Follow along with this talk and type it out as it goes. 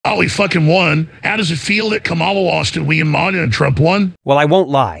Oh, we fucking won. How does it feel that Kamala lost and we and Melania and Trump won? Well, I won't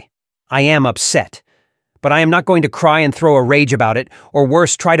lie. I am upset. But I am not going to cry and throw a rage about it, or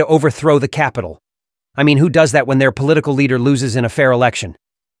worse, try to overthrow the Capitol. I mean, who does that when their political leader loses in a fair election?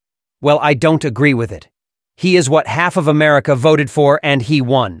 Well, I don't agree with it. He is what half of America voted for, and he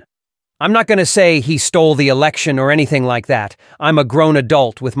won. I'm not going to say he stole the election or anything like that. I'm a grown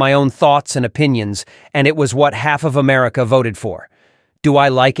adult with my own thoughts and opinions, and it was what half of America voted for. Do I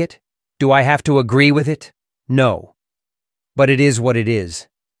like it? Do I have to agree with it? No. But it is what it is.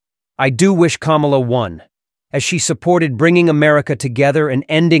 I do wish Kamala won, as she supported bringing America together and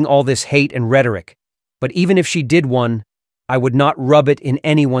ending all this hate and rhetoric. But even if she did win, I would not rub it in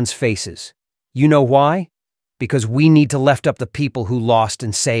anyone's faces. You know why? Because we need to lift up the people who lost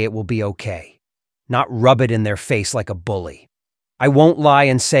and say it will be okay, not rub it in their face like a bully. I won't lie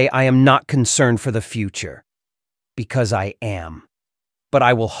and say I am not concerned for the future, because I am. But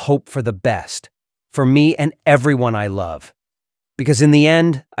I will hope for the best, for me and everyone I love. Because in the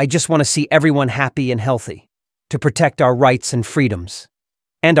end, I just want to see everyone happy and healthy, to protect our rights and freedoms,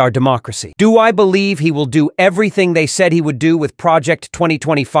 and our democracy. Do I believe he will do everything they said he would do with Project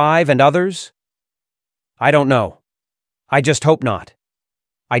 2025 and others? I don't know. I just hope not.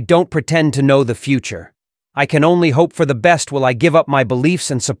 I don't pretend to know the future. I can only hope for the best. Will I give up my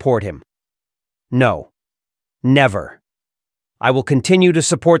beliefs and support him? No. Never. I will continue to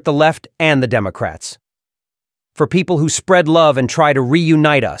support the left and the Democrats. For people who spread love and try to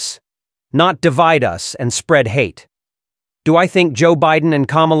reunite us, not divide us and spread hate. Do I think Joe Biden and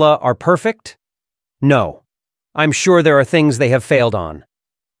Kamala are perfect? No. I'm sure there are things they have failed on.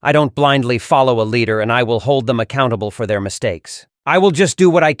 I don't blindly follow a leader, and I will hold them accountable for their mistakes. I will just do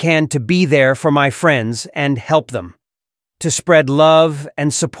what I can to be there for my friends and help them, to spread love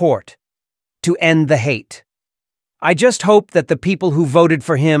and support, to end the hate. I just hope that the people who voted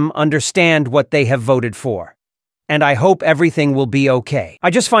for him understand what they have voted for. And I hope everything will be okay. I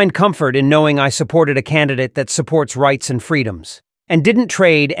just find comfort in knowing I supported a candidate that supports rights and freedoms, and didn't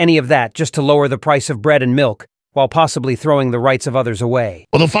trade any of that just to lower the price of bread and milk, while possibly throwing the rights of others away.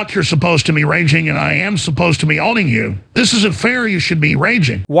 Well, the fuck you're supposed to be raging, and I am supposed to be owning you. This isn't fair. You should be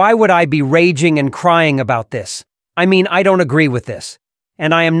raging. Why would I be raging and crying about this? I mean, I don't agree with this.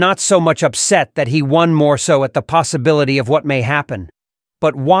 And I am not so much upset that he won, more so at the possibility of what may happen.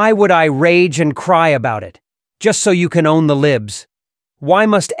 But why would I rage and cry about it? Just so you can own the libs? Why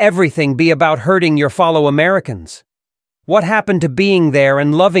must everything be about hurting your fellow Americans? What happened to being there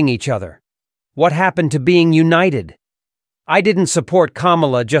and loving each other? What happened to being united? I didn't support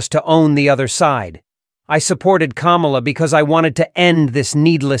Kamala just to own the other side. I supported Kamala because I wanted to end this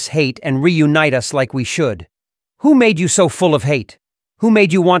needless hate and reunite us like we should. Who made you so full of hate? Who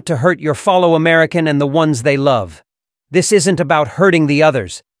made you want to hurt your fellow American and the ones they love? This isn't about hurting the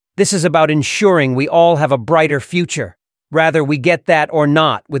others. This is about ensuring we all have a brighter future. Rather we get that or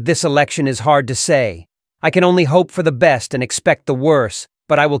not with this election is hard to say. I can only hope for the best and expect the worst.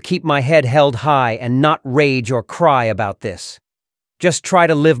 But I will keep my head held high and not rage or cry about this. Just try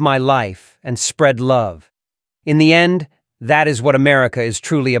to live my life and spread love. In the end, that is what America is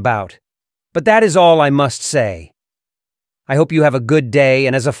truly about. But that is all I must say. I hope you have a good day,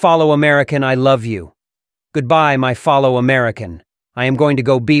 and as a fellow American, I love you. Goodbye, my fellow American. I am going to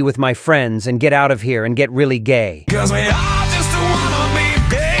go be with my friends and get out of here and get really gay. 'Cause we are